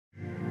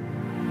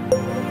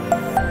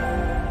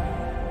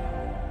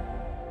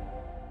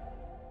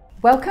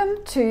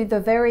Welcome to the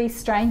very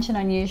strange and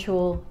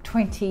unusual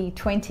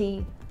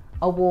 2020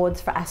 awards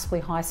for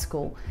Aspley High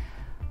School.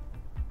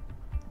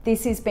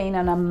 This has been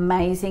an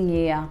amazing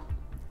year,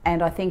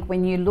 and I think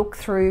when you look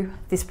through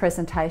this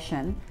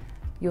presentation,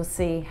 you'll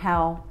see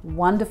how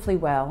wonderfully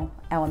well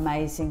our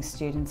amazing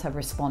students have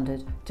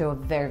responded to a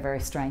very, very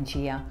strange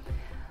year.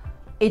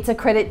 It's a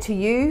credit to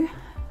you,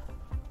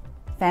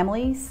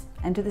 families,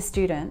 and to the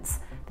students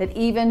that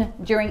even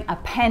during a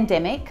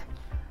pandemic,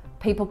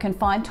 people can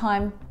find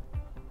time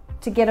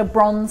to get a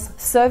Bronze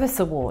Service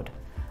Award.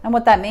 And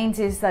what that means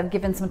is they've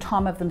given some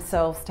time of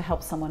themselves to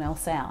help someone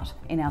else out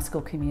in our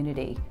school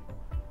community,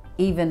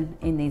 even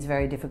in these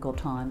very difficult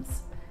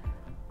times.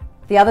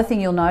 The other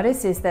thing you'll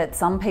notice is that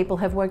some people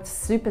have worked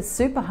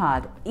super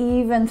hard,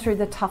 even through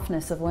the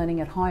toughness of learning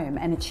at home,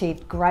 and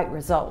achieved great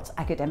results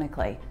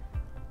academically.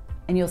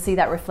 And you'll see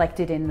that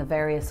reflected in the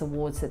various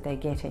awards that they're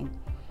getting.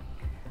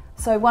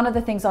 So one of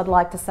the things I'd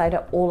like to say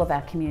to all of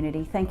our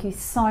community, thank you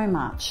so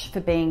much for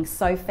being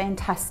so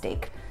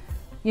fantastic.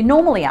 You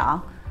normally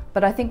are,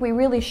 but I think we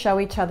really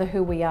show each other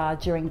who we are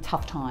during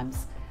tough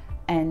times.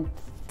 And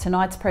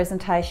tonight's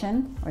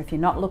presentation, or if you're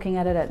not looking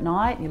at it at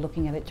night, you're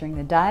looking at it during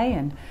the day,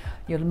 and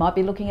you might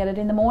be looking at it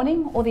in the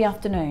morning or the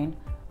afternoon,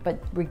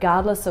 but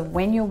regardless of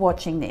when you're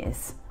watching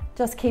this,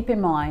 just keep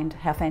in mind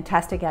how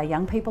fantastic our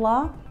young people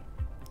are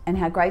and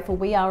how grateful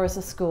we are as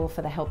a school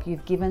for the help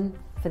you've given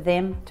for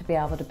them to be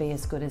able to be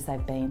as good as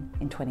they've been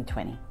in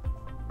 2020.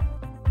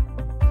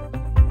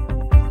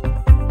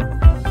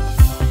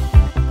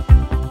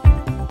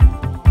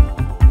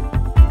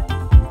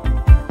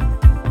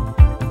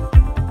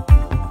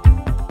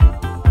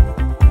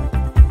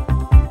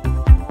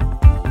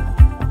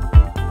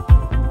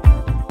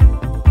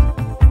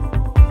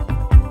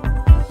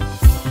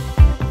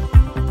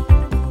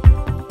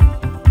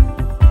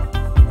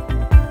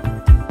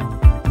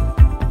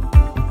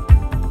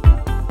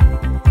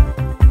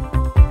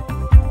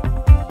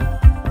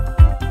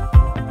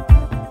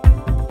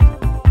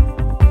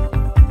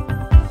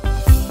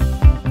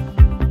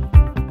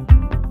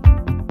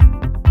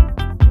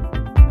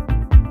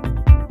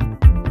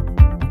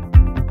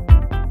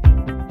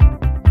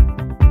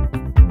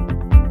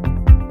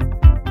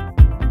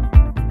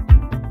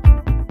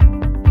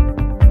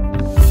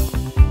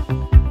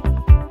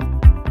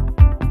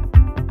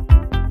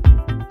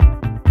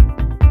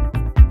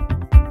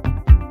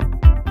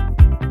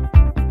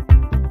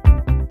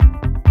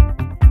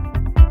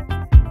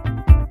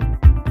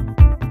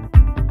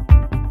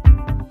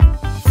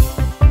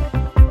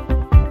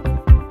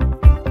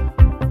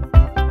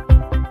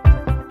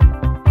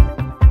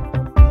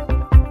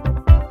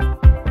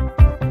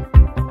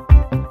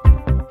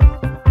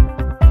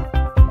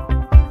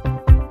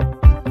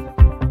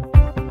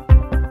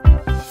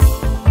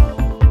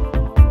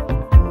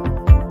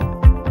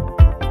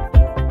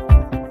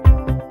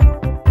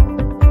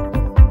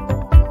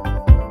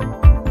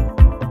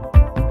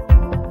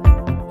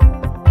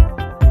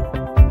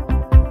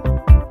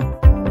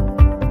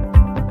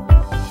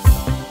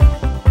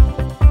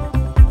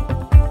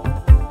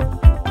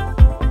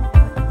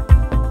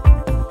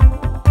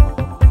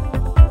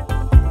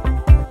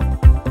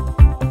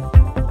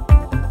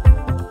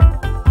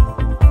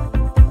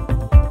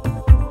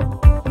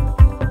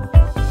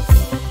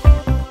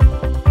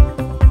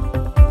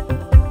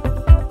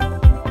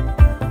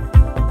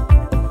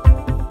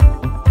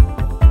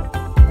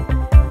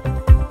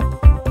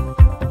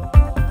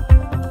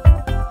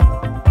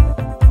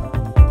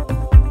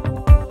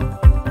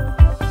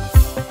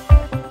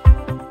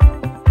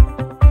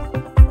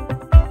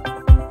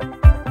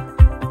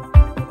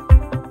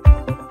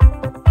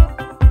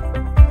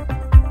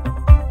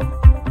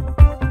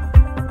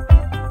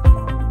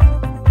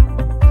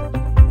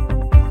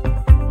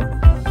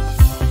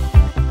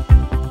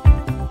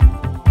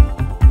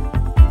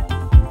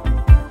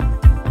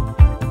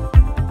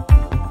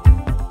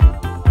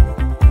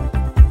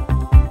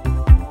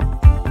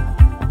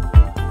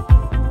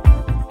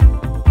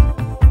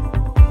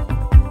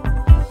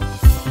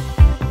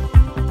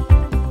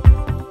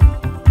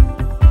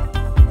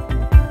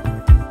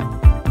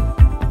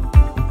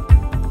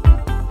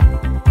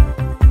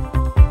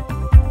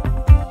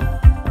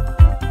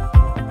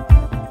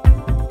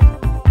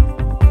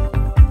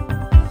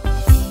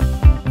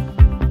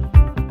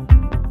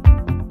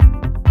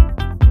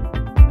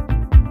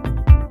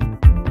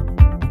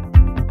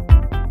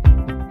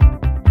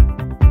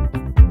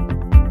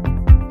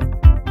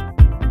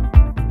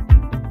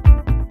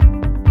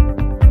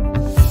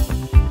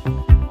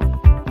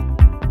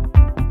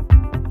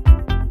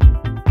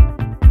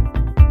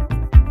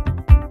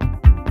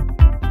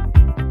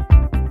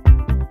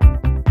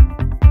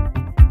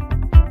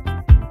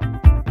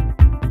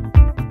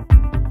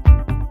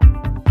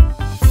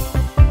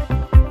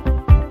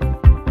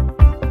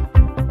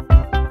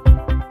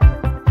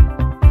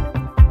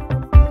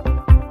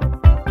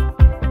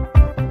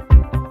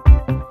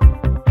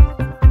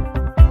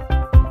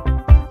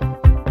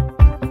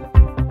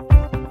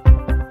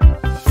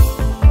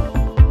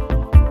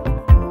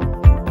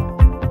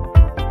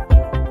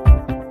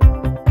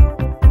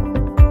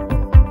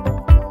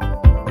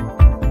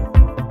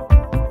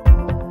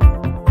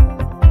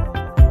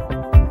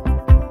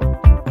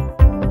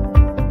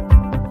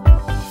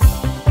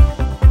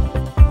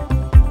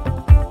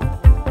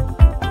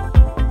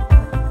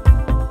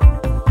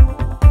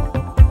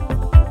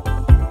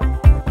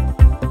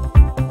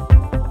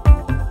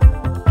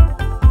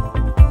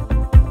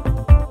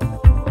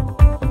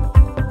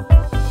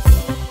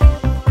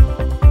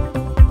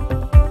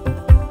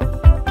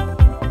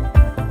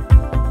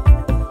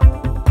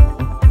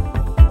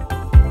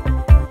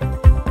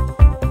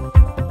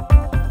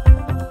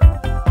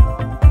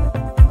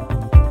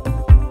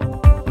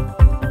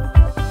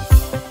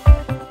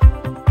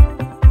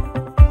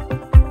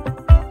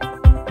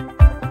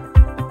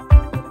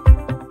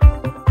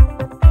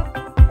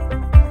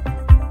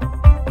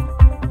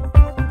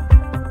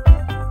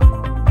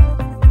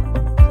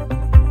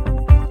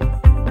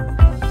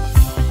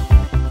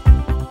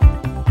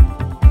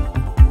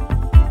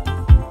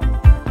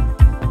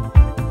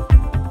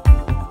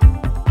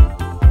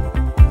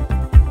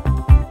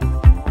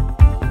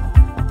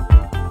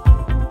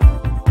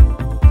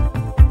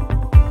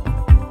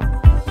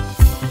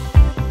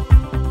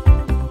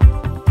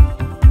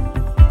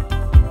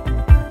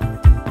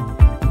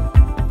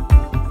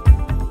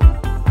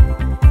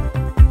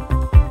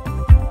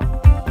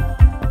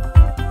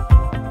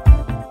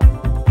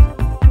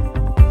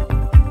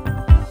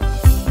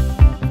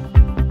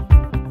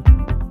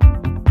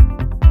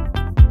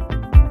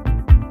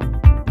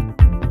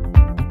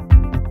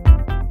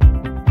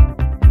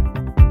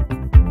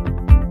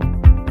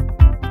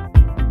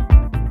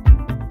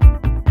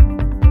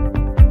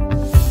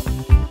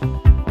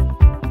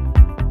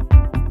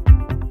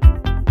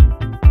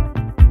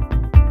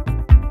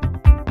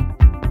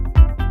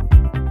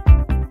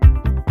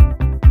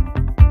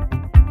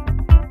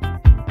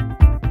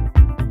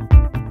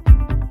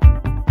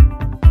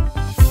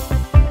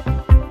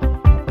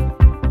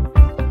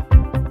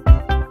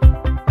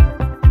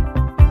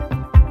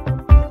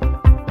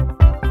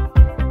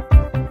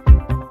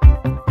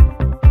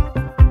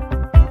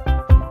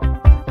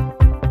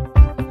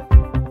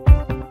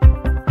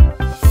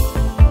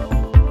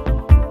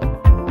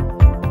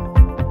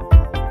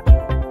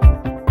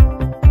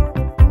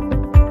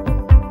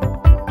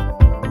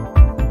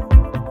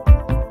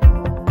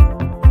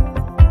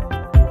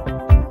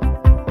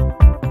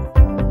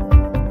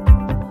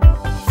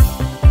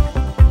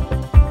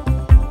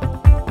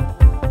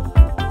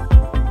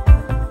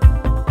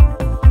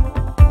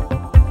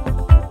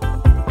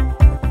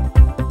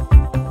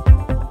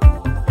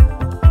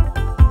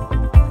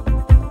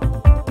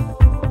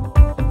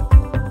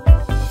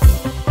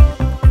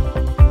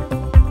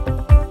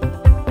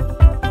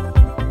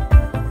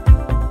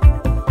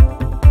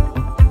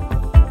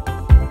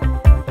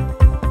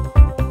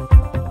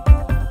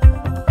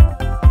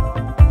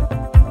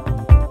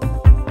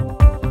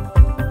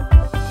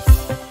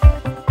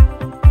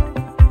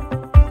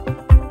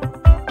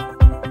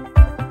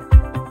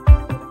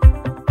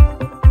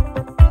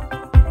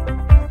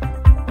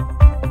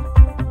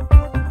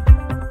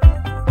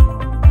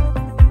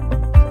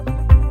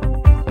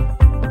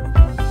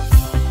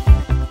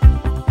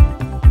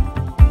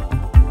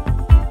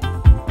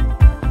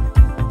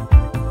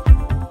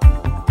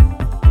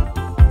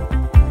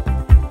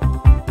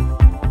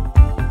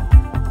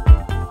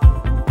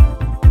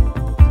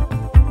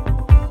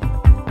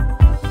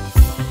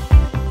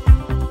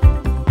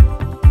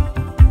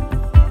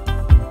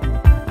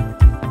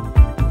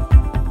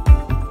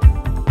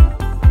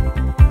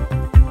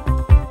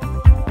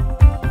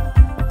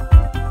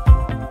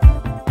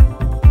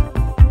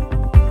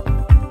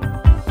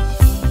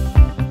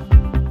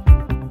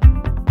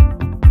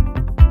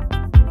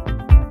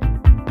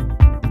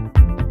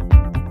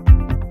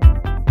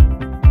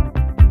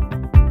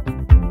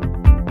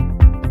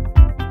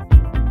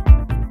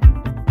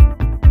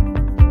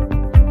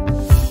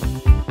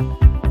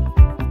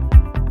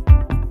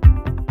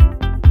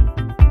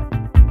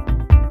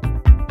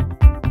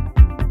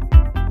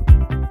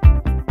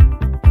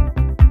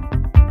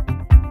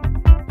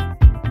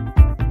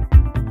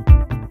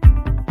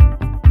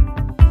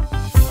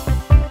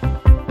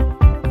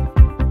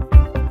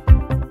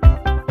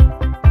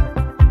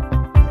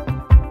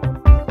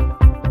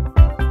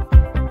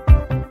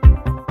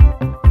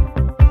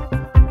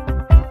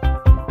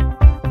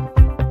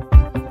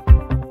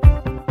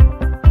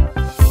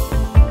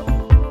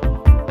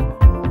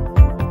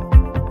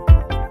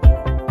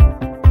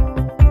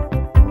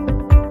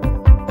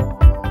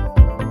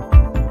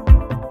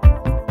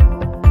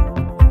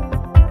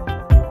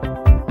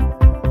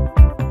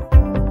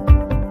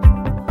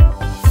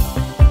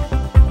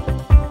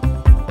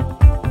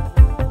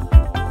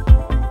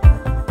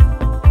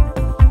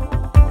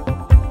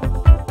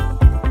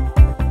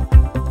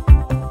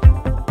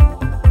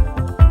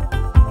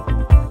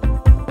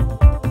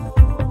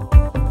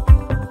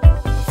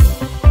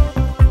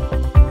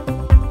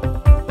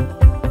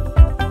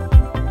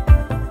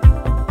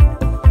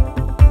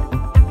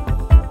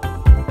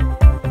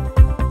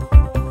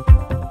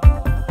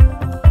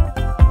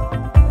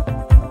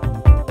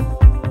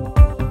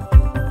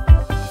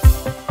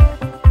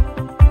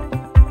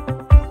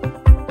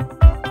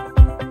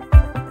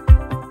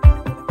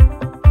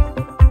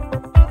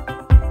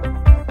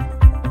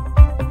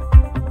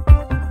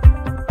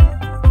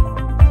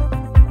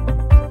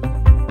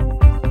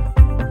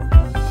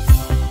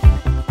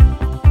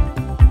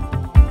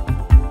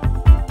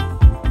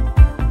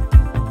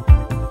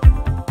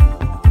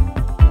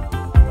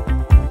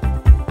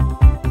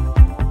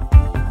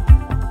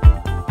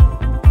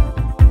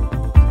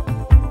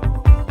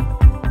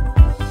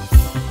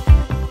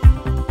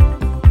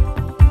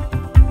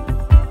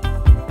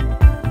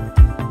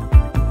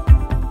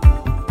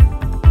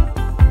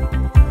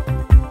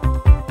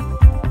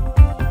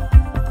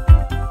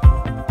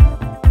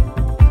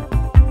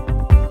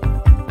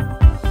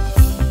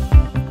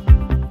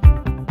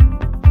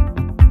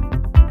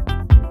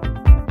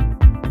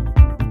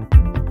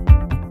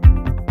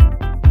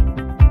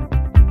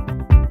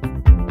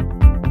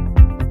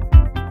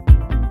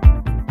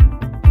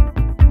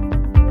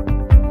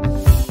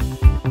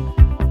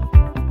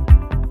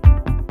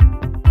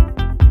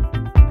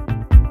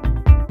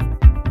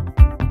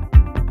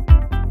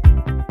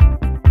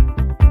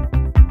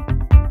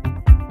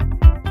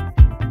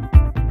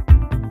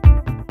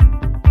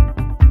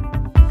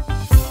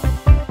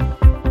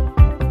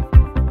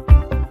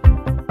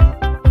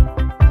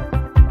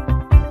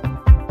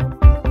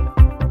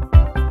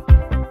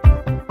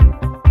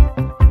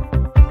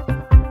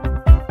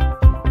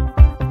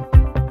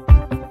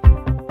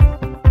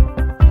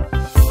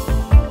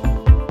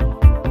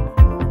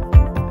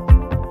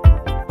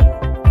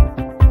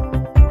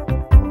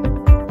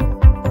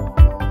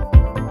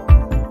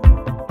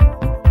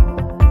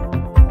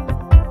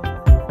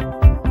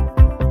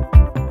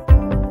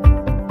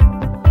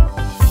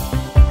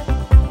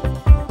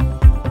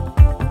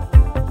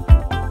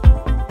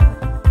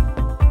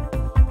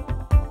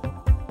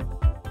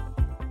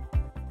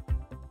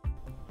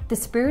 The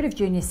Spirit of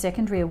Junior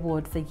Secondary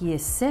Award for Year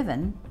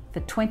 7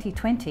 for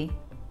 2020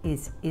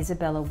 is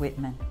Isabella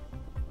Whitman.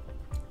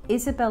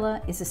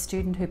 Isabella is a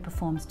student who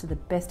performs to the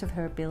best of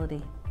her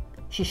ability.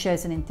 She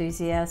shows an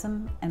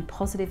enthusiasm and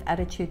positive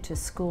attitude to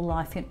school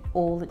life in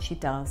all that she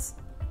does.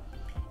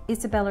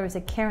 Isabella is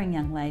a caring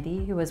young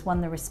lady who has won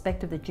the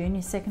respect of the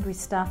junior secondary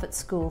staff at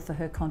school for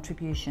her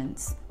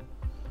contributions.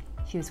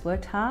 She has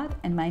worked hard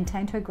and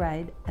maintained her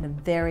grade at a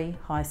very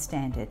high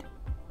standard.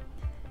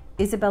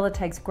 Isabella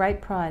takes great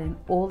pride in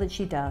all that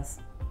she does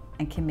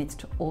and commits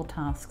to all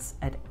tasks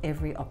at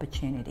every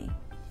opportunity.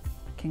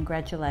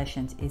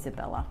 Congratulations,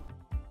 Isabella.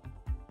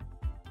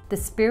 The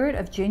Spirit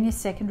of Junior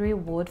Secondary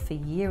Award for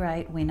Year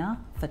 8 winner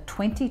for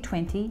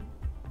 2020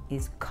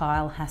 is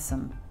Kyle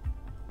Hassam.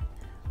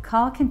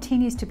 Kyle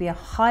continues to be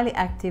highly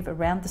active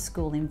around the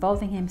school,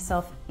 involving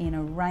himself in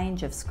a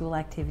range of school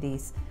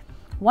activities.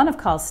 One of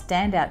Kyle's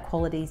standout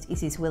qualities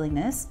is his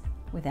willingness,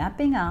 without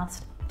being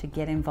asked, to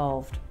get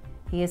involved.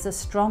 He is a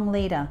strong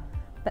leader,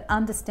 but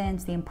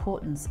understands the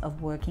importance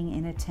of working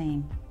in a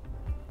team.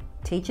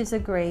 Teachers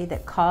agree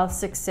that Kyle's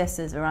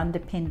successes are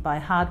underpinned by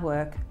hard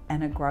work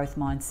and a growth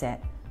mindset.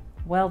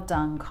 Well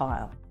done,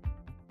 Kyle.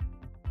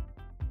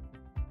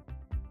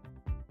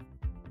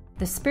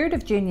 The Spirit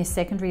of Junior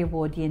Secondary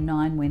Award Year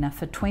 9 winner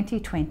for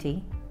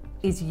 2020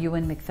 is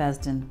Ewan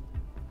McFasden.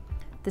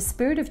 The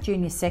Spirit of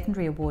Junior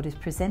Secondary Award is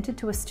presented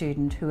to a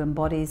student who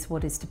embodies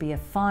what is to be a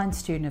fine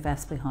student of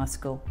Aspley High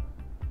School.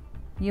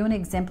 Ewan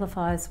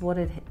exemplifies what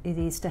it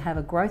is to have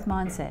a growth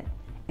mindset,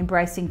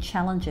 embracing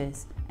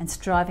challenges and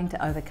striving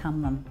to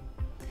overcome them.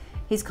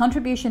 His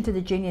contribution to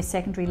the junior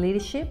secondary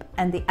leadership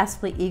and the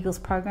Aspley Eagles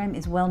program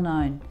is well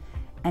known,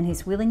 and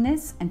his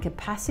willingness and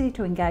capacity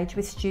to engage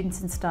with students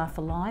and staff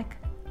alike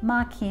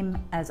mark him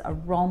as a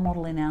role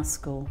model in our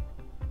school.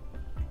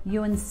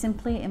 Ewan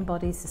simply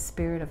embodies the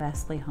spirit of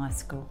Aspley High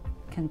School.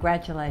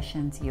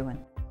 Congratulations,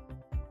 Ewan.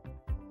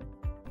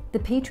 The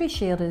Petrie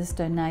Shield is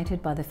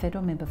donated by the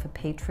Federal Member for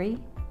Petrie,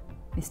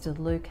 Mr.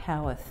 Luke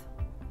Howarth.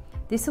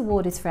 This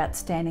award is for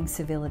outstanding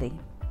civility.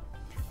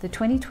 The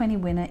 2020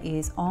 winner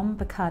is Om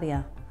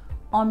Bakadia.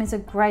 Om is a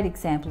great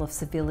example of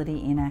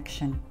civility in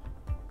action.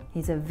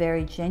 He's a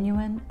very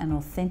genuine and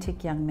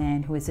authentic young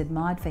man who is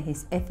admired for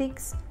his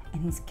ethics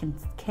and his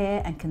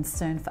care and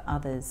concern for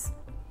others.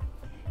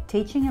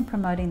 Teaching and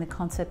promoting the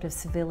concept of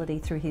civility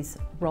through his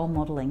role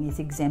modelling is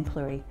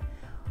exemplary.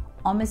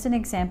 Om is an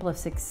example of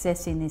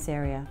success in this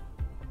area.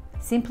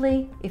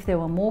 Simply, if there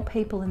were more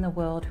people in the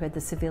world who had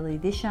the civility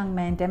this young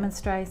man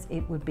demonstrates,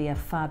 it would be a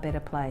far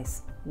better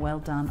place. Well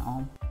done,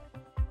 Om.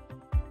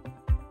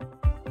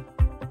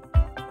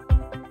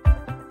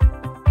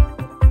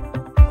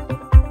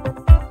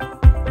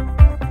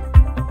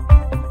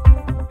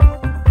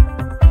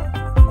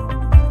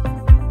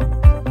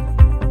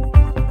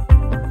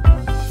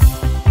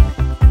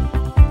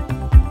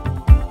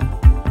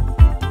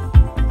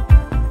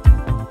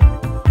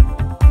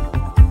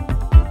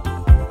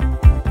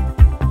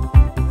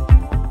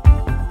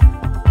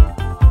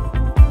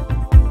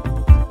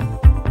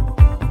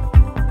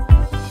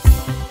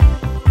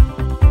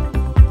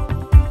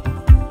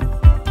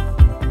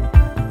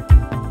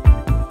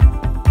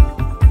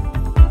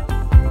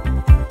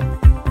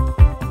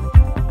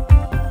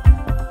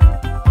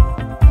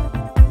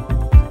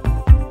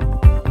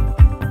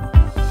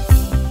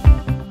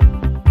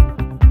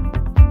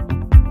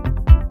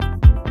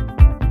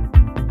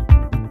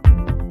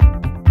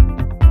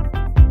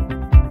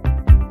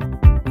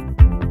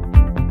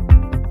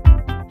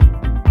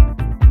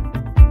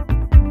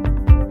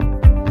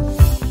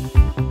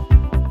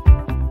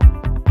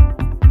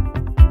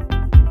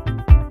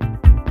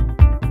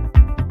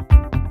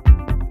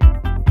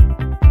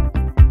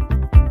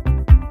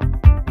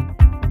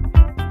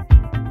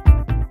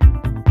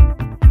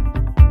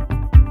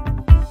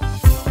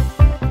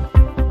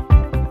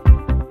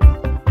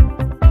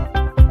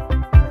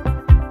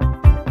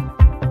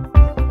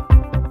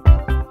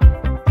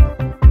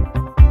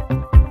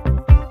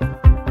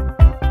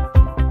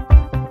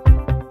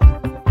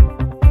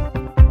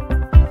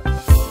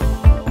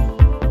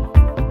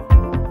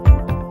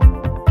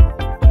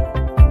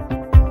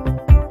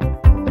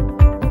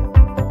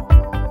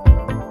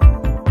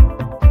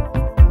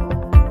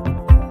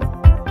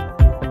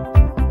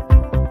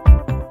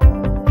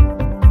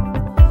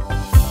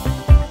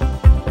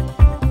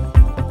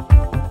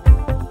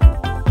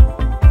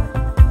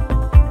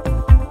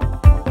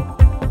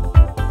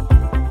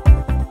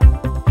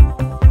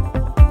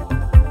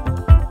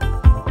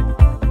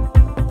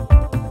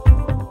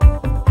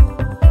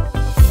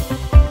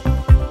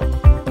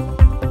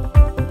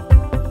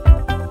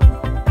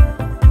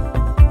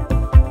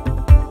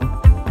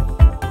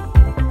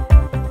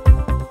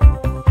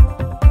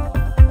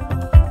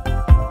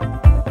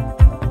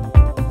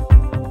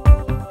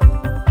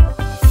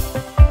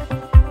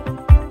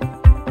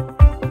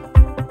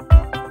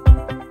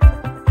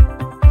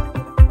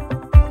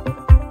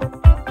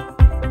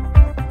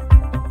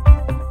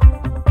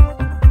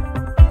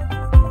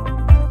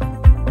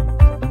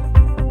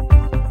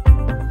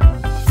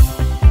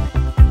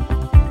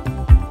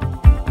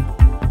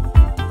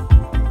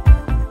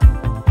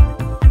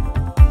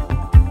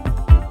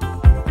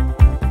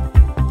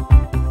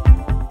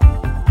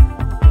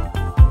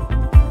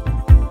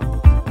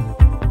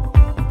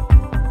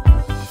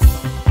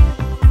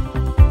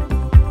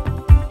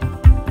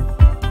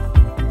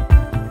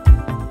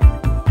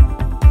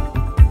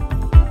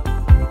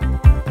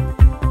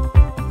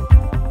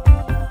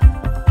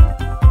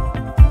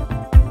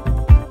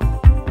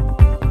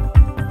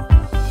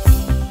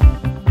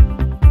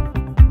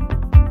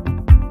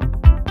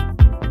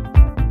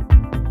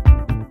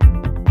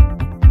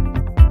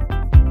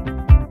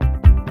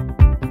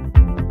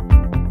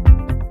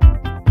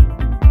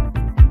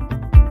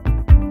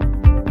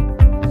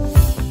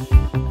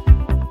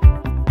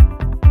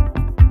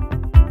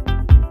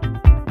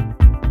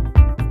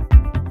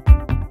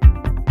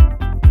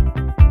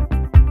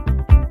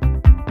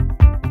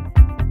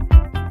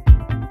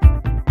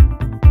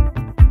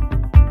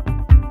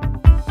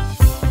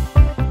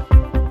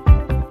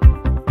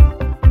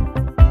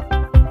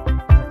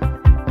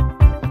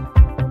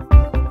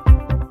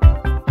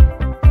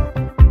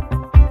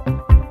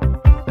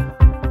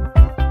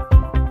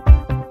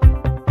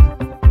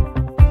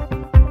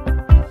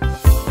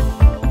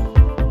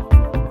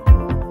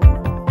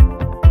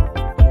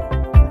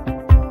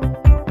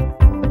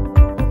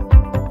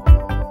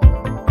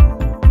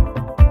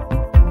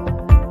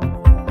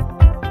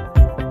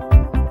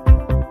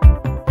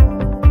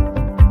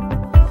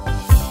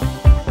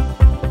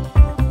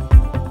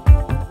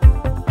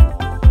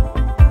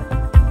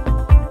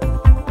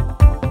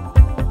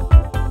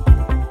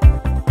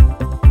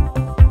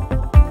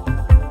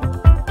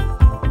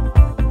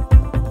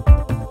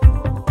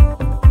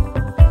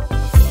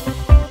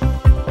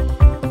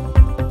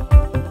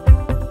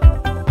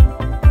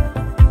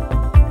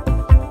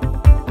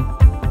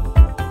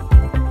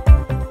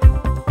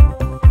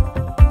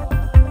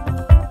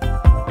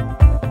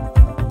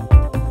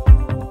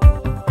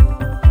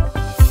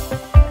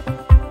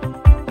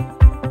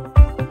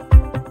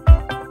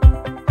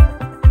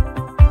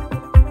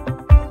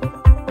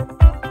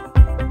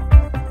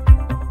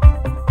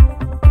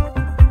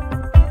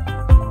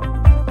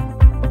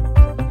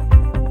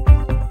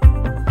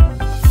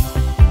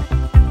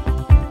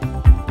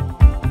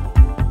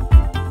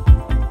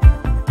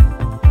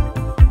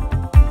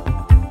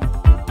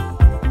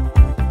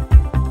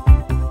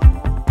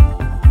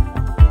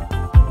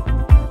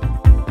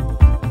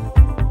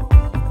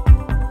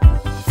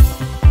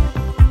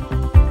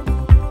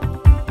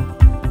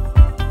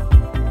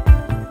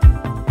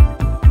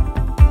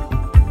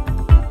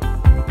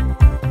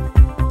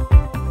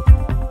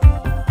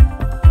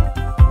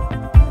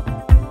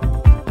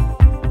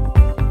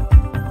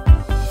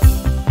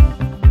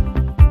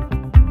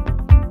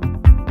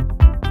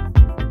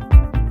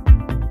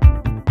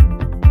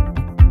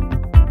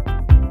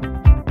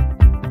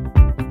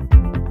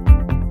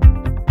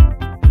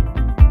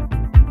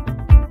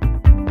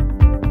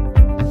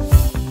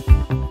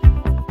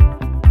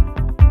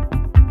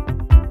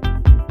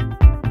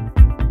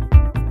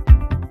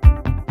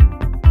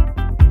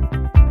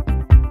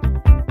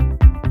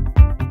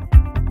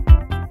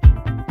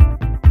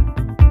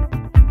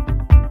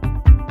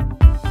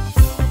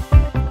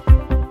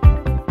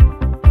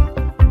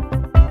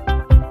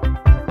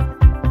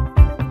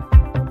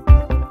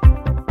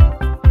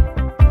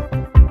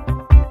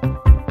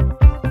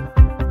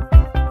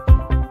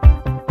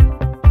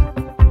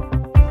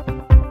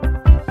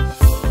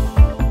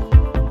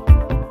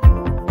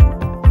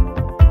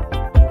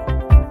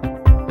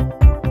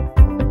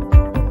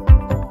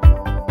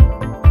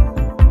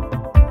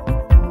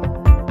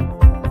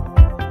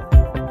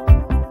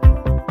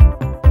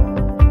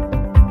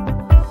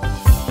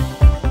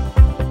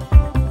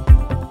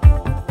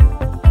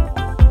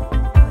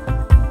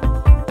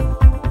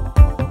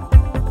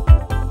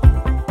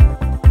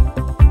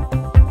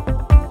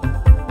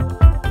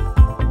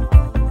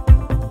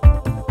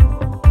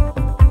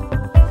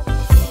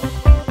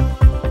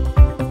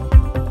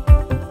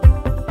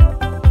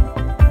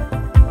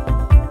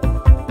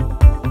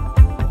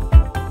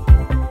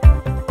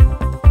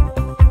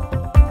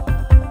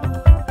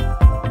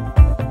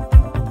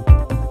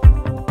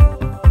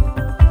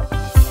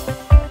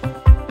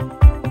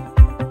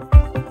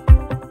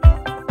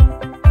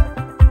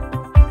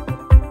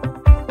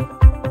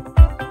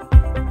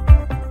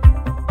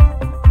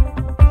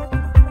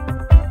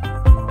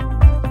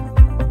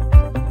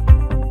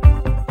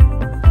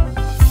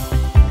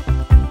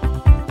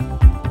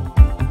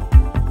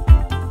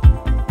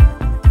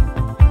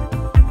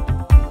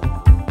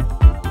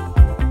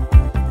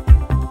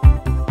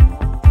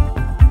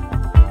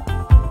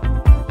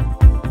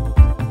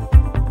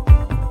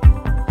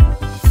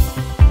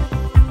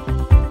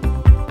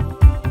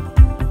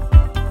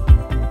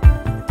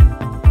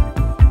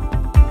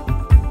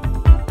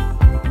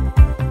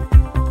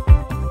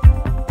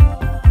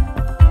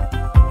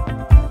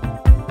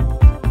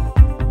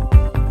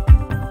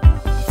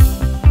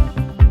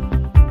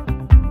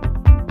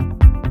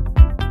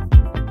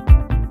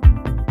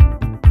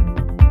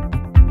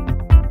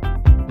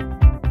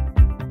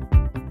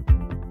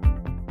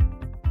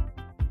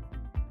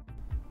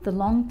 The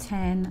Long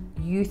Tan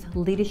Youth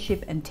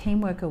Leadership and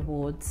Teamwork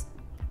Awards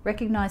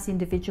recognise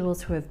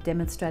individuals who have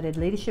demonstrated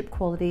leadership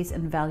qualities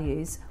and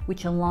values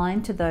which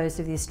align to those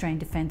of the Australian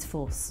Defence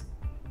Force.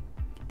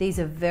 These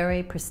are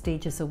very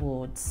prestigious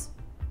awards.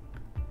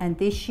 And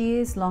this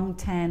year's Long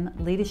Tan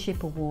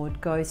Leadership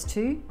Award goes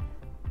to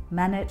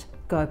Manat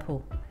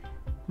Gopal.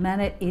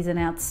 Manat is an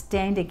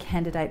outstanding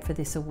candidate for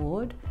this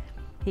award.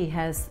 He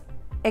has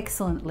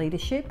excellent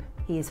leadership,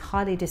 he is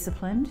highly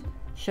disciplined,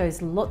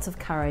 shows lots of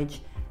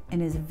courage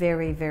and is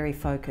very, very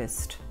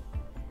focused.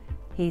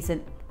 He's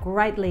a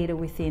great leader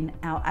within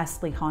our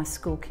Aspley High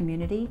School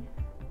community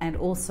and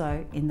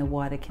also in the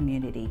wider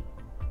community.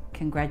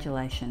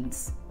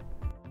 Congratulations.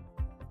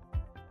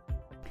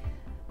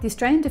 The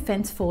Australian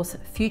Defence Force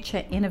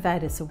Future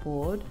Innovators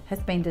Award has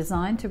been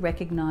designed to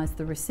recognise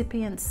the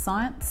recipient's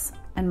science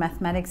and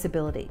mathematics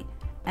ability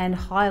and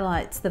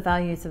highlights the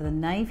values of the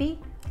Navy,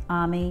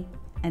 Army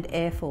and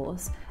Air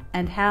Force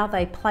and how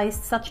they place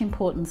such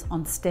importance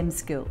on STEM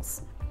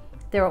skills.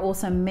 There are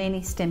also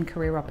many STEM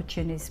career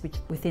opportunities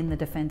within the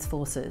Defence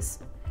Forces.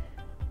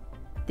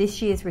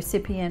 This year's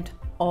recipient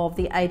of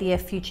the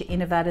ADF Future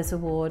Innovators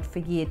Award for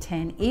Year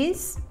 10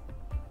 is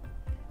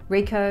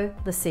Rico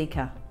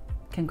Lasica.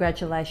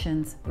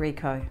 Congratulations,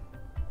 Rico.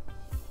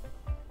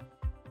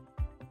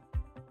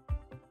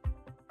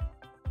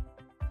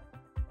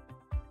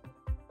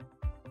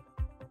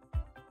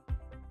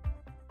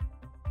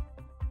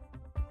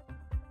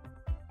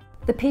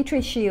 The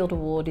Petrie Shield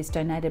Award is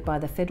donated by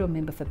the Federal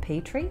Member for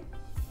Petrie,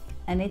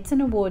 and it's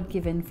an award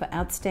given for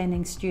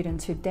outstanding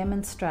students who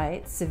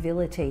demonstrate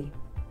civility.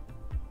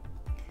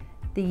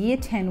 The Year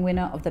 10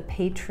 winner of the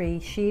Petrie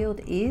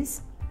Shield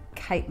is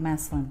Kate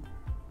Maslin.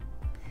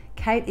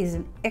 Kate is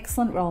an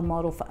excellent role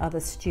model for other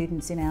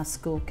students in our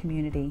school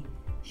community.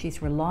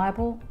 She's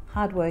reliable,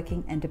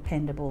 hardworking and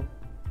dependable.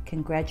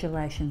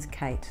 Congratulations,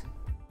 Kate.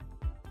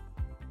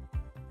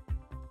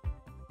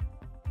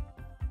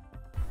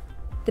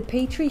 The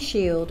Petrie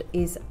Shield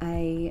is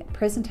a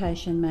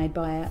presentation made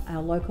by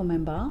our local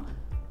member,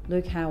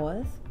 Luke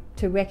Howarth,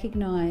 to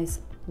recognise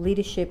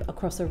leadership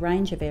across a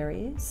range of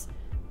areas,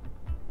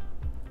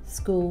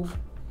 school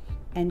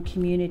and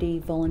community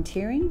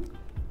volunteering,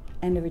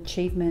 and of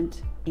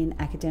achievement in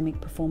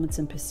academic performance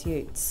and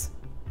pursuits.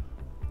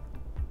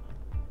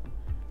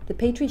 The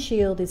Petrie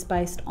Shield is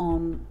based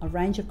on a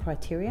range of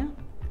criteria,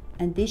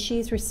 and this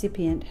year's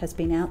recipient has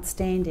been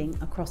outstanding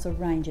across a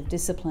range of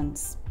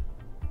disciplines.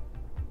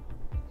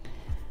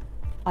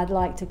 I'd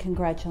like to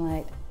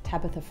congratulate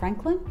Tabitha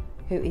Franklin,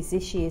 who is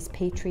this year's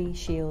Petrie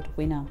Shield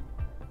winner.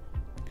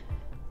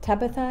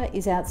 Tabitha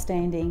is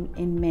outstanding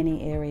in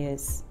many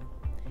areas.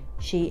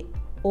 She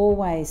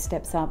always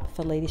steps up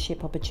for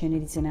leadership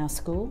opportunities in our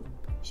school.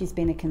 She's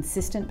been a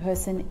consistent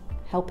person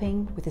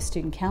helping with the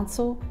Student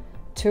Council,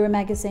 Tour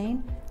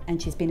Magazine, and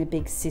she's been a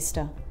big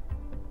sister.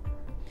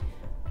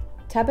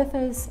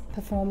 Tabitha's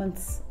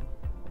performance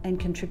and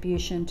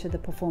contribution to the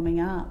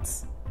performing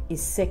arts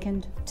is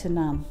second to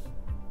none.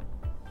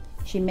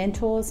 She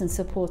mentors and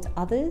supports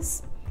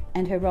others,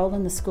 and her role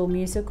in the school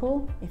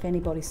musical, if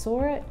anybody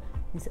saw it,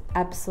 is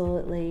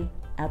absolutely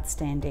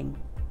outstanding.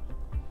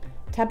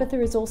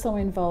 Tabitha is also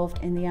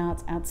involved in the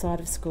arts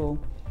outside of school.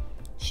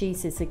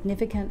 She's a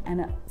significant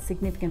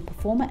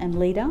performer and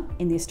leader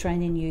in the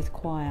Australian Youth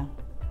Choir.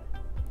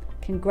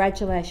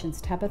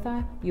 Congratulations,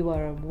 Tabitha. You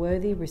are a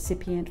worthy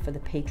recipient for the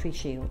Petrie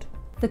Shield.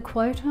 The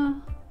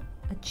Quota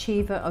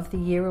Achiever of the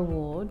Year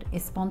Award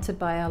is sponsored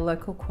by our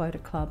local Quota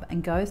Club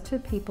and goes to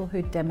people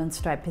who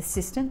demonstrate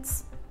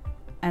persistence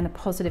and a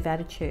positive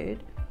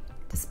attitude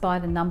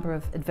despite a number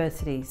of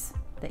adversities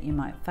that you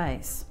might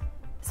face.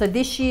 So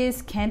this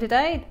year's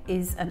candidate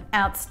is an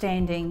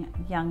outstanding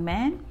young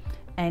man,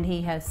 and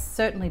he has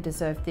certainly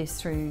deserved this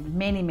through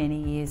many, many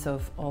years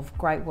of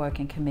great work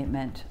and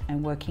commitment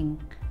and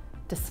working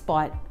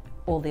despite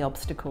all the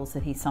obstacles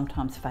that he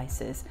sometimes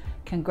faces.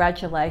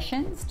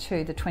 Congratulations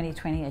to the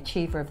 2020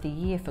 Achiever of the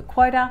Year for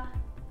Quota,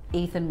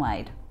 Ethan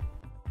Wade.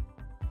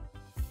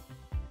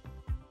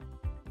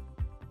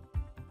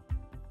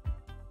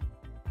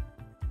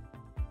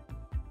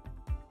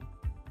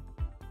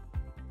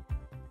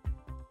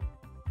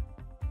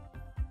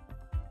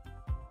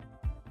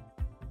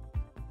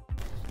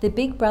 The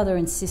Big Brother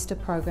and Sister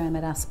program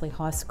at Aspley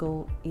High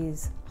School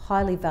is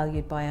highly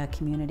valued by our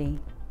community.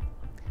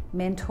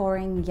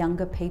 Mentoring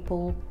younger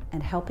people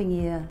and helping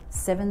Year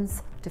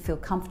 7s to feel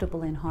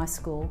comfortable in high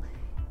school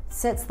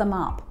sets them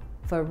up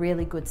for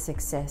really good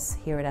success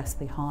here at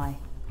Aspley High.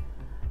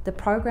 The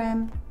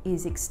program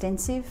is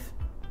extensive.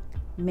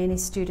 Many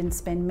students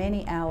spend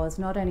many hours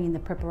not only in the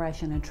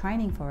preparation and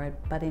training for it,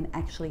 but in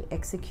actually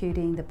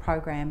executing the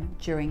program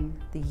during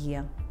the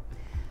year.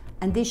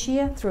 And this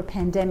year, through a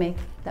pandemic,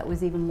 that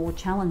was even more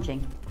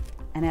challenging,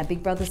 and our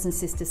big brothers and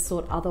sisters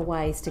sought other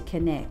ways to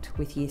connect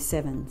with Year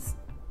 7s.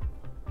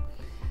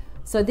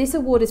 So this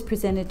award is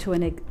presented to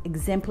an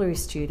exemplary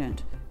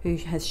student who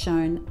has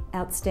shown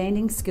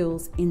outstanding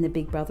skills in the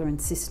Big Brother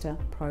and Sister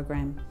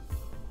program.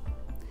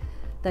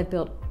 They've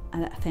built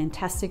a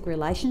fantastic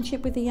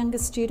relationship with the younger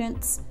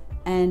students,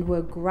 and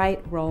were great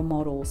role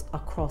models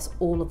across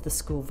all of the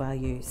school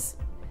values.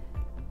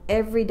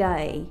 Every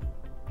day,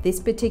 this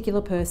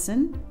particular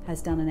person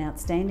has done an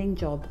outstanding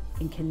job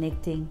in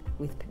connecting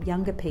with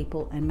younger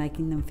people and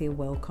making them feel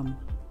welcome.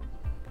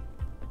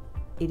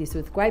 It is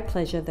with great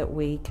pleasure that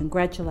we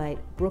congratulate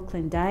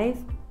Brooklyn Dave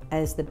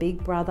as the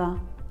Big Brother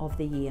of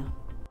the Year.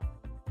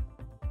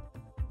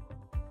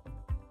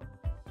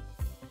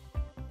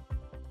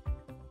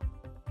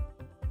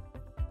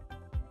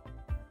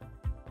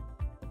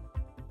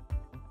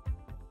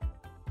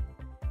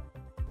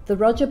 The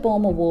Roger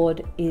Baum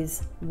Award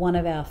is one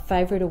of our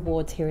favourite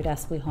awards here at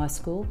Aspley High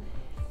School.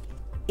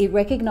 It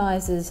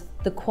recognises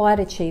the quiet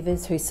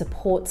achievers who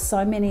support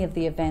so many of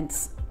the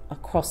events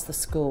across the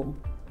school.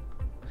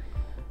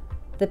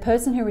 The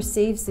person who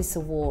receives this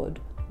award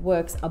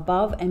works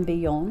above and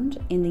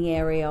beyond in the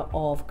area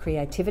of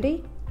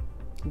creativity,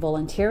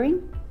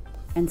 volunteering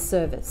and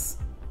service.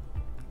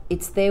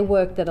 It's their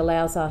work that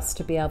allows us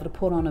to be able to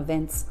put on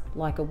events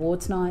like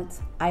awards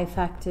nights,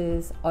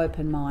 A-factors,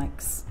 open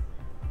mics.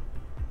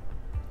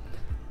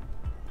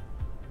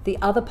 The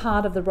other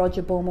part of the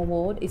Roger Baum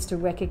Award is to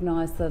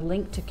recognise the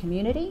link to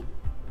community,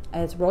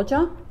 as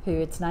Roger, who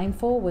it's named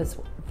for, was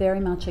very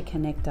much a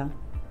connector.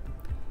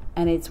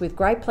 And it's with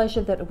great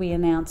pleasure that we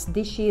announce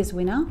this year's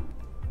winner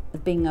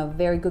as being a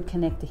very good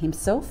connector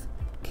himself.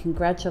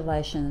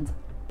 Congratulations,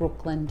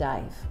 Brooklyn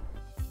Dave.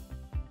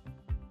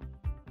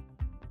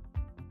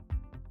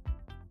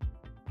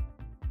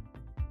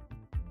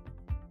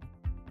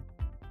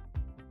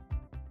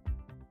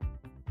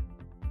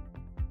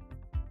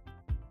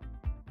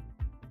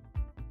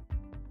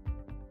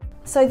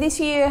 So this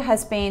year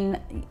has been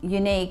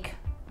unique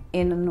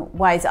in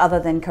ways other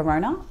than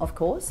Corona, of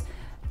course.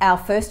 Our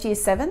first year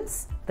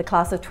sevens, the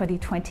class of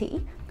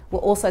 2020, were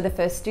also the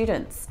first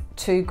students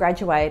to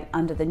graduate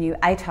under the new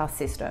ATAR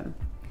system.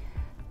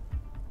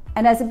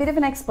 And as a bit of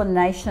an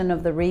explanation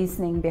of the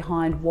reasoning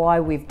behind why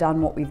we've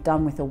done what we've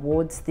done with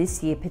awards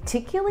this year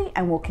particularly,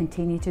 and will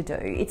continue to do,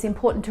 it's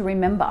important to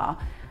remember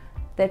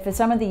that for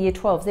some of the year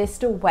 12s, they're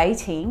still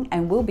waiting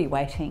and will be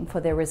waiting for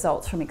their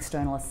results from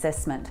external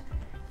assessment.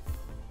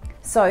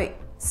 So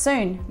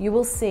soon you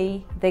will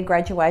see their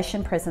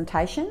graduation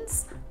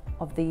presentations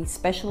of the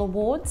special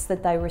awards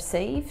that they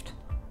received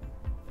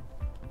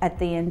at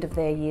the end of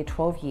their year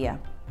 12 year.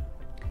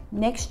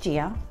 Next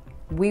year,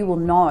 we will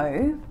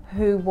know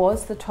who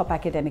was the top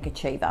academic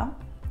achiever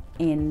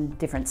in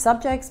different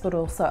subjects, but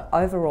also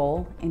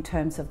overall in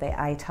terms of their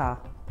ATAR.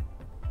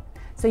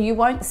 So you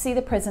won't see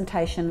the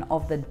presentation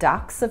of the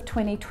ducks of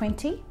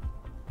 2020.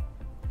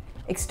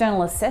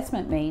 External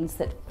assessment means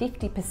that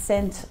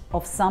 50%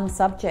 of some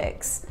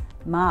subjects'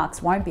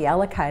 marks won't be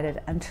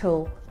allocated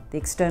until the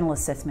external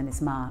assessment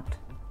is marked.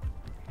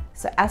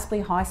 So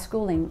Aspley High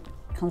School, in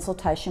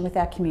consultation with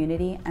our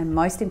community and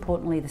most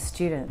importantly the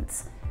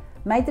students,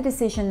 made the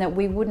decision that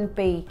we wouldn't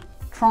be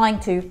trying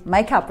to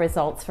make up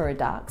results for a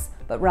ducks,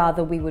 but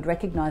rather we would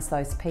recognise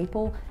those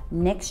people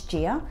next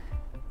year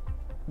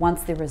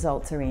once the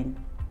results are in.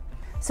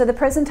 So the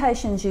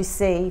presentations you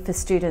see for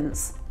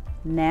students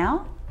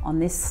now on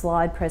this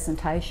slide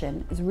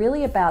presentation is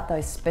really about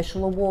those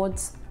special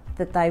awards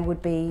that they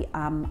would be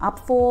up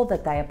for,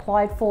 that they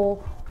applied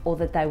for, or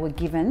that they were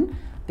given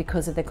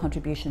because of their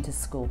contribution to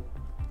school.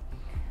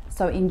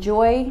 So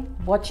enjoy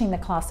watching the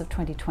class of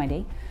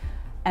 2020,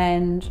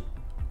 and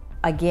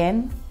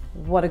again,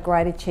 what a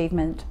great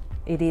achievement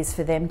it is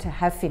for them to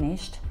have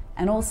finished.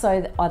 And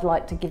also I'd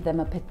like to give them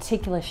a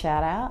particular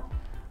shout out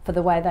for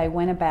the way they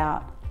went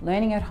about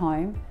learning at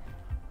home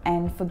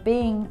and for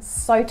being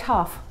so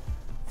tough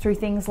through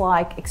things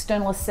like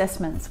external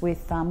assessments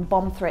with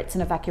bomb threats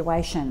and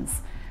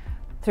evacuations,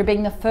 through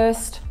being the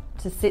first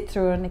to sit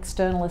through an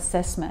external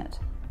assessment,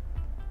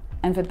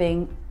 and for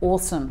being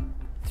awesome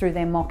through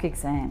their mock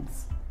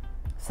exams.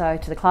 So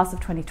to the class of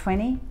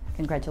 2020,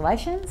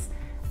 congratulations,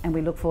 and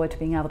we look forward to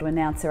being able to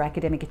announce their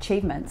academic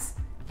achievements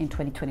in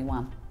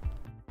 2021.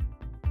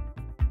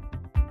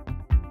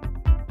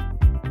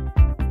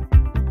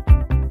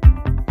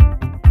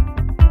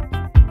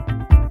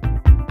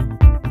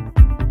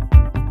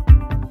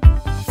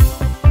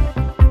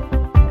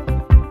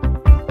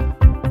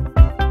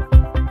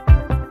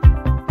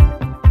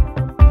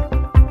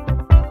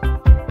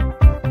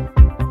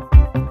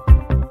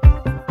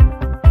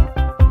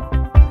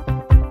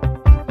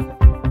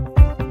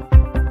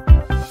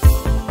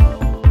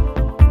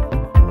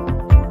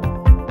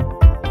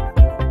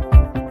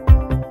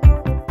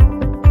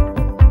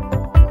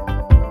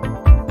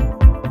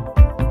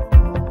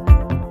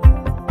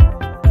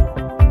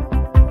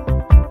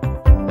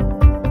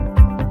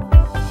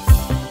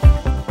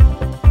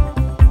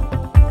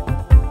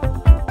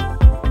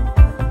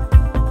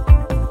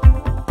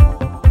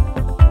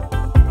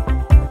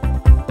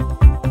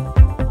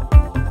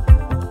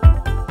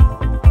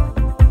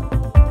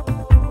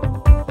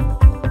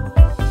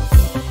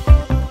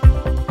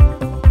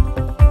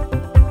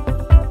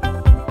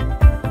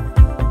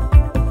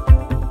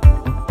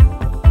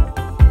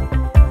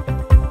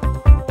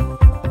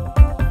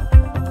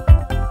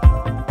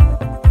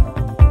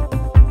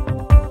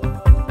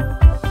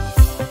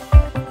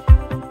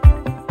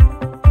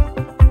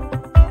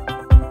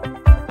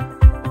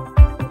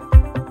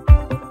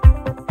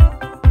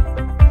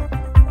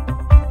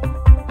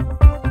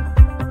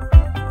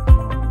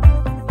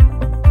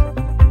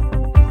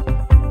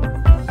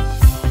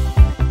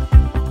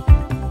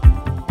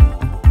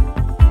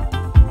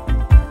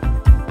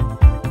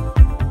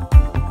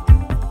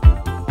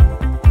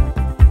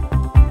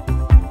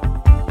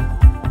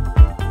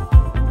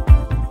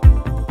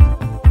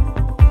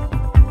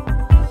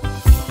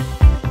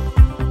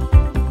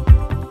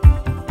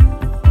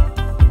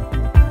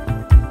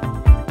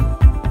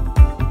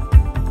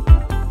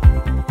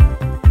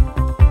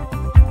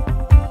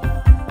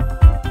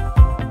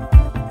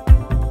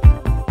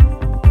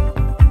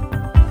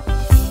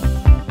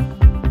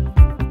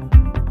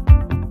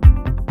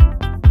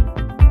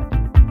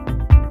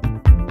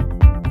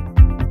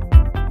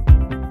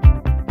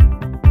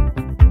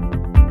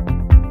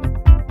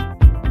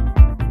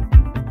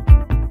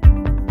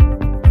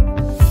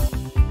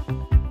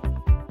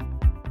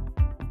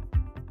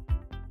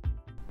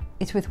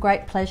 It's with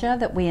great pleasure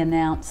that we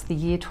announce the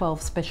Year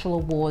 12 Special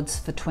Awards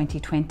for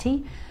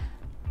 2020.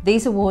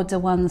 These awards are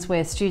ones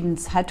where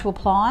students had to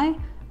apply,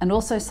 and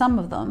also some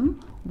of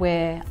them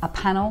where a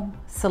panel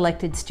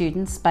selected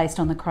students based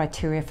on the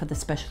criteria for the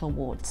special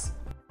awards.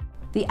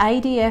 The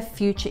ADF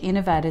Future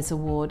Innovators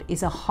Award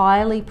is a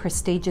highly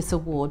prestigious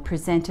award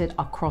presented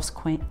across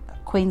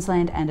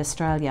Queensland and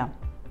Australia.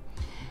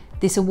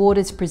 This award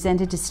is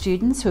presented to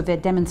students who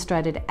have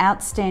demonstrated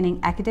outstanding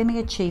academic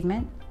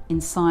achievement in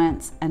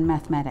science and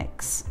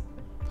mathematics.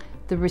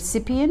 The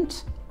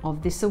recipient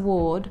of this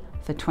award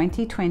for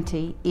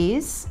 2020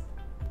 is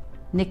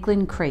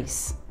Nicklin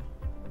Crease.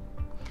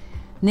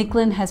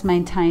 Nicklin has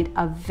maintained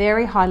a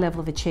very high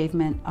level of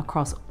achievement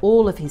across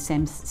all of his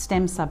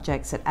STEM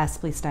subjects at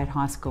Aspley State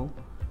High School.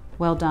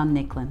 Well done,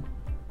 Nicklin.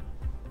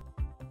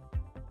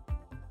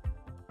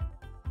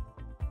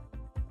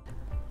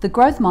 The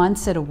Growth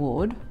Mindset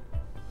Award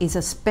is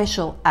a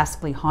special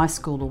Aspley High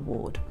School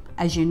award.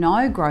 As you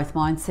know, growth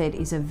mindset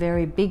is a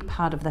very big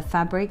part of the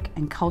fabric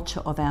and culture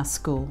of our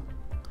school.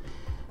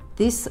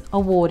 This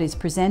award is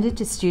presented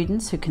to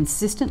students who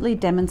consistently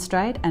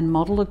demonstrate and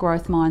model a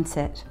growth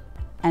mindset.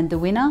 And the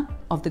winner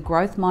of the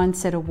Growth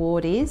Mindset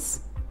Award is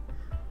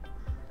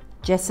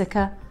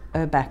Jessica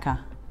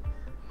Urbacher.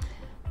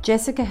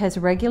 Jessica has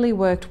regularly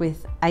worked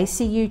with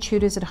ACU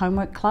tutors at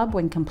Homework Club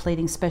when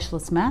completing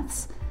specialist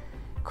maths,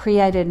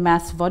 created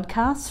maths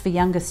vodcasts for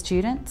younger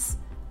students,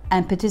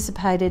 and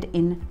participated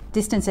in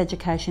distance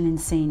education in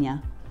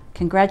senior.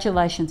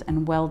 Congratulations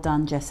and well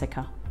done,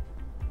 Jessica.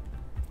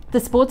 The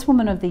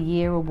Sportswoman of the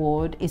Year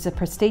award is a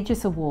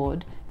prestigious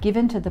award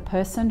given to the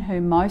person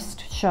who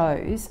most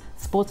shows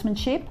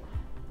sportsmanship,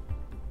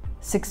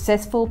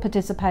 successful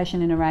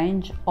participation in a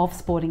range of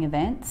sporting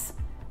events,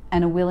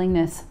 and a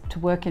willingness to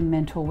work and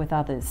mentor with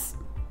others.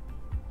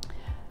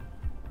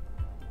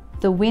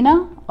 The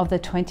winner of the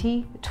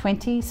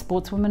 2020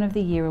 Sportswoman of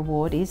the Year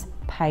award is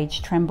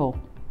Paige Tremble.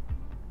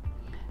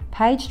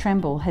 Paige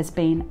Tremble has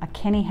been a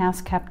Kenny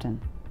House captain.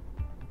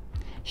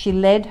 She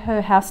led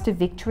her house to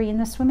victory in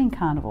the swimming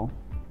carnival.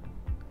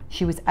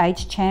 She was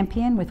age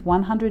champion with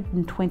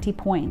 120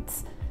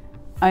 points,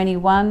 only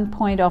 1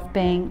 point off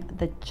being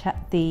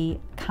the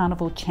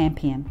carnival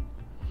champion.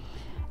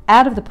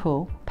 Out of the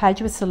pool,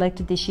 Paige was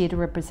selected this year to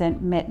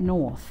represent Met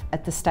North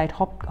at the State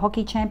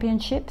Hockey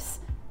Championships,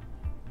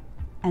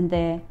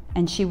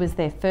 and she was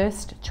their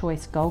first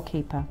choice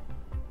goalkeeper.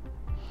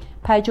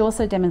 Paige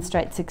also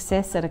demonstrates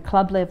success at a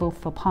club level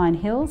for Pine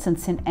Hills and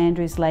St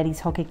Andrews Ladies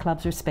Hockey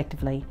Clubs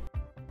respectively.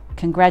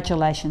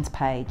 Congratulations,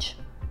 Paige.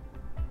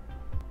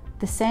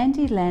 The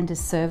Sandy Landers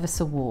Service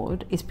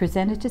Award is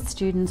presented to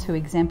students who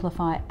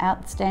exemplify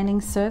outstanding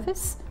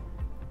service,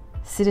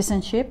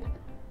 citizenship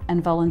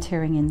and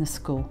volunteering in the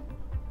school.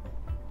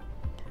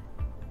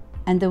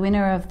 And the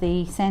winner of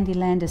the Sandy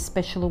Landers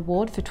Special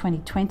Award for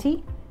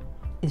 2020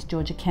 is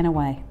Georgia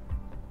Kenaway.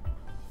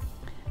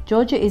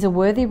 Georgia is a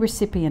worthy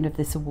recipient of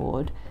this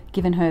award,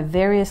 given her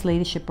various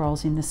leadership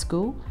roles in the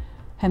school,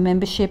 her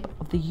membership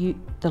of the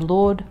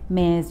Lord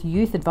Mayor's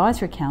Youth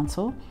Advisory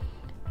Council,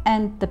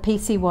 and the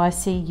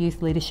PCYC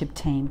Youth Leadership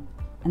Team.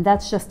 And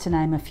that's just to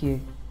name a few.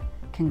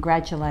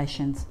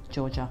 Congratulations,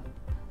 Georgia.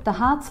 The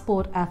Heart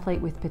Sport Athlete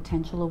with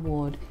Potential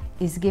Award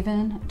is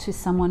given to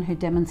someone who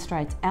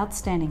demonstrates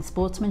outstanding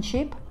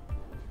sportsmanship,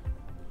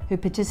 who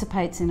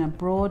participates in a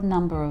broad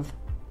number of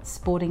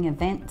sporting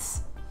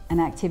events and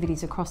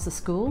activities across the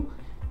school,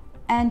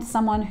 and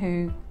someone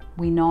who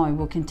we know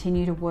will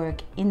continue to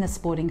work in the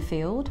sporting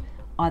field,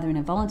 either in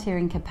a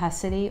volunteering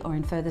capacity or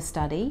in further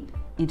study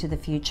into the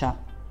future.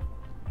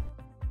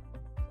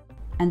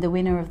 And the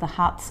winner of the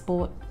Heart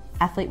Sport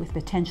Athlete with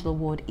Potential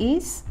Award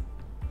is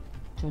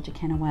Georgia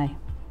Kenaway.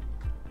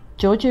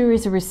 Georgia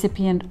is a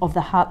recipient of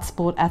the Heart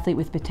Sport Athlete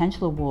with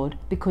Potential Award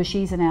because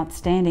she's an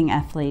outstanding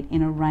athlete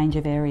in a range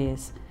of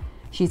areas.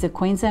 She's a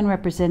Queensland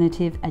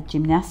representative at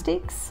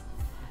gymnastics.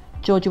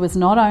 Georgia was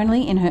not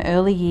only in her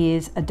early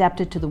years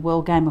adapted to the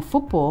world game of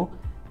football,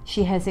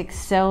 she has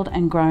excelled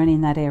and grown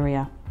in that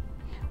area.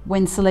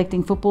 When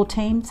selecting football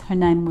teams, her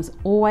name was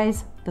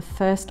always the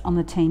first on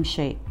the team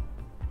sheet.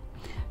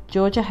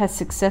 Georgia has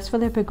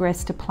successfully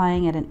progressed to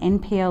playing at an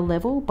NPL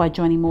level by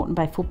joining Moreton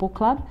Bay Football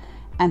Club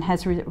and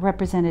has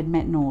represented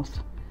Met North.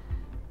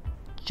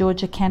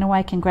 Georgia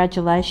Kenaway,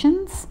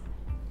 congratulations.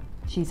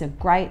 She's a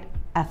great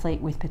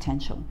athlete with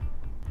potential.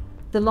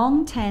 The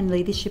Long Tan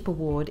Leadership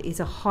Award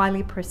is a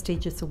highly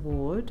prestigious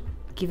award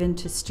given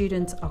to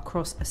students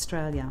across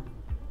Australia.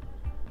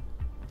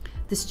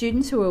 The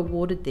students who are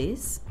awarded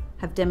this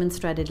have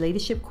demonstrated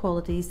leadership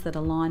qualities that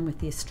align with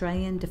the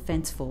Australian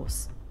Defence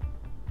Force.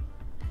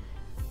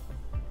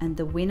 And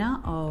the winner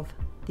of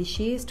this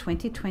year's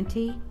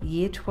 2020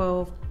 Year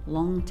 12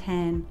 Long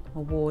Tan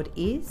Award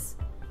is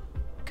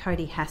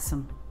Cody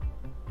Hassam.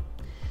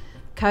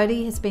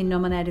 Cody has been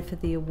nominated for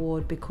the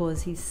award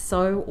because he's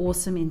so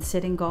awesome in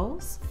setting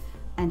goals,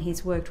 and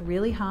he's worked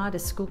really hard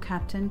as school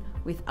captain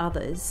with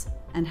others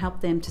and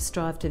helped them to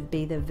strive to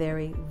be the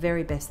very,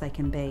 very best they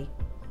can be.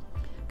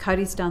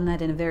 Cody's done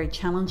that in a very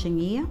challenging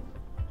year,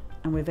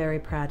 and we're very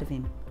proud of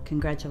him.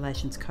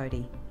 Congratulations,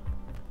 Cody.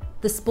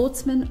 The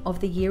Sportsman of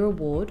the Year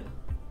award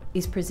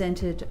is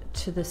presented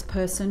to this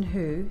person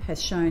who has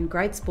shown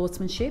great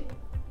sportsmanship,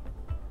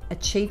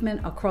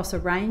 achievement across a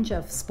range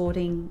of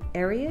sporting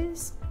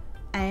areas,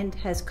 and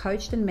has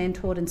coached and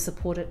mentored and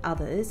supported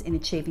others in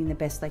achieving the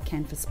best they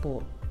can for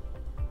sport.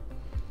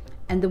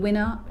 And the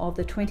winner of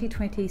the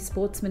 2020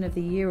 Sportsman of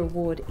the Year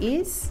award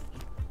is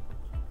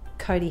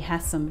Cody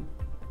Hassam.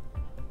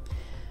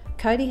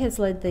 Cody has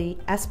led the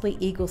Aspley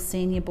Eagles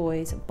senior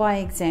boys by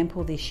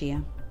example this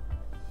year.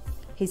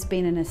 He's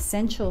been an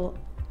essential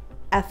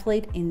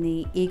athlete in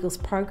the Eagles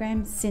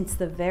program since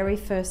the very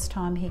first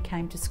time he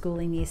came to school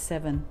in Year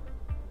 7.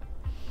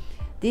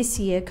 This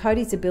year,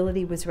 Cody's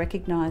ability was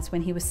recognised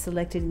when he was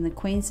selected in the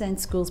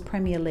Queensland Schools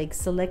Premier League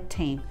select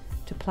team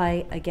to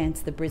play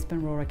against the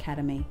Brisbane Roar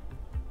Academy.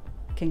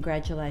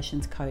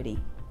 Congratulations, Cody.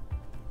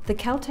 The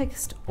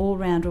Caltex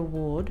All-Round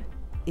Award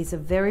is a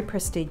very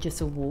prestigious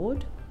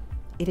award.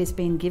 It has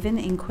been given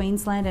in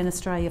Queensland and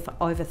Australia for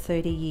over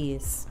 30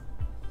 years.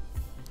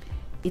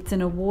 It's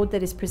an award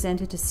that is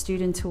presented to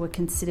students who are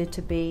considered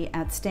to be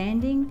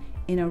outstanding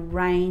in a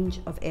range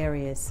of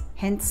areas,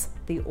 hence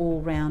the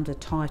All-Rounder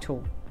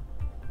title.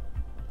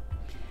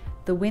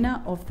 The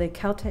winner of the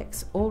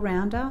Caltex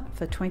All-Rounder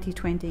for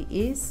 2020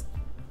 is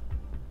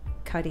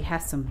Cody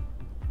Hassam.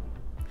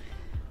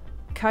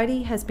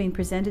 Cody has been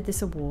presented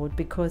this award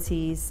because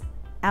he's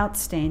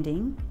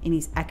outstanding in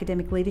his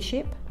academic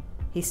leadership,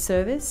 his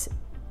service,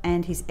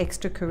 and his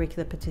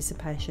extracurricular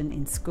participation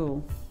in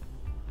school.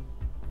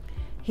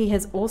 He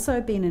has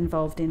also been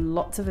involved in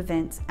lots of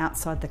events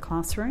outside the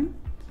classroom,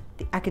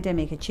 the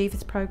Academic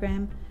Achievers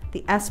Program,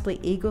 the Aspley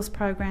Eagles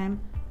Program,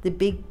 the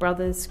Big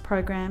Brothers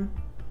Program,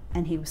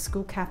 and he was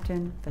school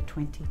captain for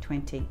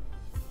 2020.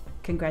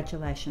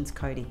 Congratulations,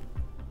 Cody.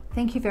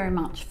 Thank you very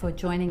much for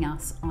joining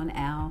us on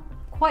our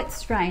quite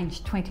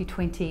strange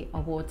 2020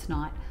 awards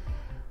night.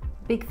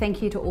 Big thank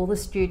you to all the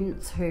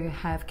students who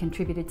have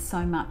contributed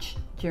so much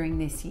during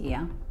this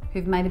year,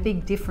 who've made a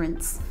big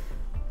difference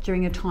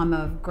during a time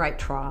of great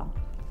trial.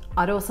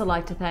 I'd also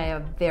like to say a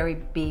very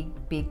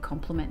big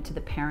compliment to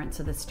the parents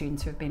of the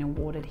students who have been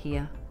awarded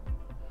here.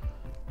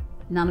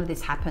 None of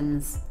this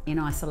happens in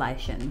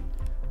isolation,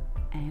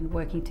 and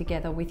working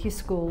together with your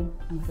school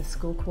and with the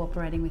school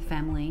cooperating with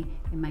family,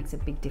 it makes a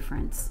big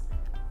difference.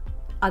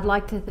 I'd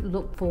like to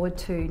look forward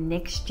to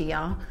next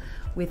year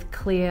with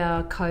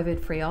clear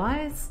COVID-free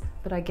eyes,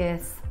 but I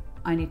guess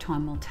only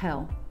time will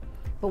tell.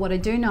 But what I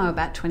do know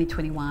about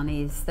 2021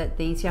 is that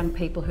these young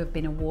people who have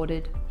been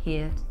awarded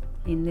here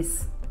in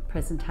this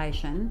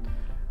presentation,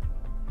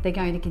 they're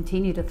going to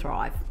continue to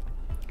thrive.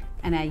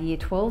 And our Year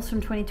 12s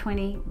from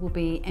 2020 will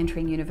be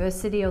entering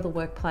university or the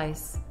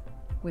workplace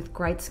with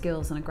great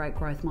skills and a great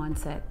growth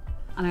mindset.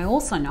 And I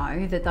also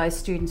know that those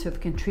students who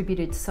have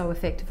contributed so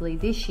effectively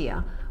this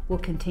year will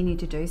continue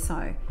to do so.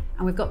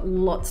 And we've got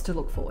lots to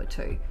look forward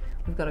to.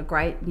 We've got a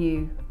great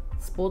new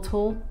sports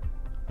hall.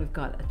 We've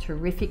got a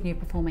terrific new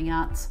performing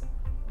arts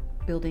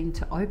building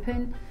to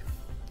open.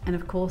 And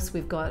of course,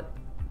 we've got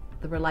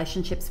the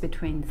relationships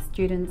between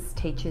students,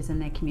 teachers,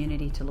 and their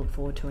community to look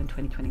forward to in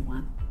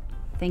 2021.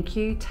 Thank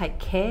you, take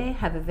care,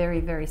 have a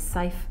very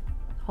safe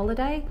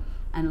holiday,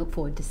 and look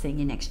forward to seeing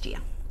you next year.